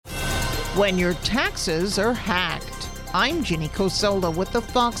when your taxes are hacked. I'm Ginny Cosola with the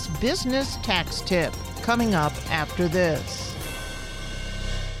Fox Business Tax Tip, coming up after this.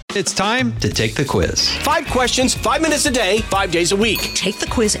 It's time to take the quiz. 5 questions, 5 minutes a day, 5 days a week. Take the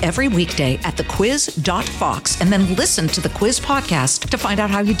quiz every weekday at thequiz.fox and then listen to the quiz podcast to find out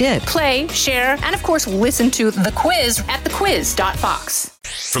how you did. Play, share, and of course, listen to the quiz at thequiz.fox.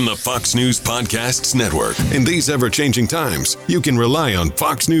 From the Fox News Podcasts Network. In these ever-changing times, you can rely on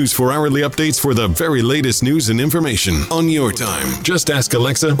Fox News for hourly updates for the very latest news and information on your time. Just ask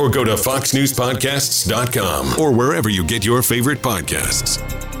Alexa or go to foxnewspodcasts.com or wherever you get your favorite podcasts.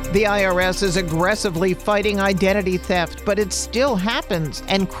 The IRS is aggressively fighting identity theft, but it still happens,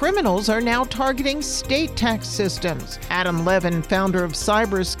 and criminals are now targeting state tax systems. Adam Levin, founder of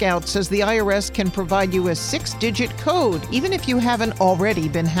Cyber Scout, says the IRS can provide you a 6-digit code, even if you haven't already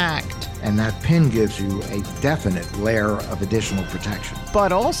been hacked. And that PIN gives you a definite layer of additional protection.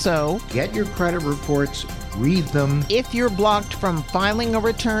 But also, get your credit reports, read them. If you're blocked from filing a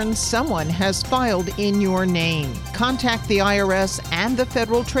return, someone has filed in your name. Contact the IRS and the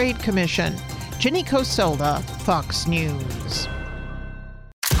Federal Trade Commission. Ginny Cosola, Fox News.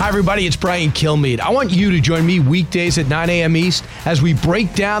 Hi, everybody. It's Brian Kilmeade. I want you to join me weekdays at 9 a.m. East as we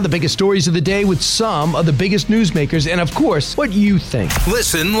break down the biggest stories of the day with some of the biggest newsmakers and, of course, what you think.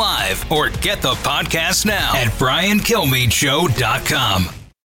 Listen live or get the podcast now at BrianKilmeadeShow.com.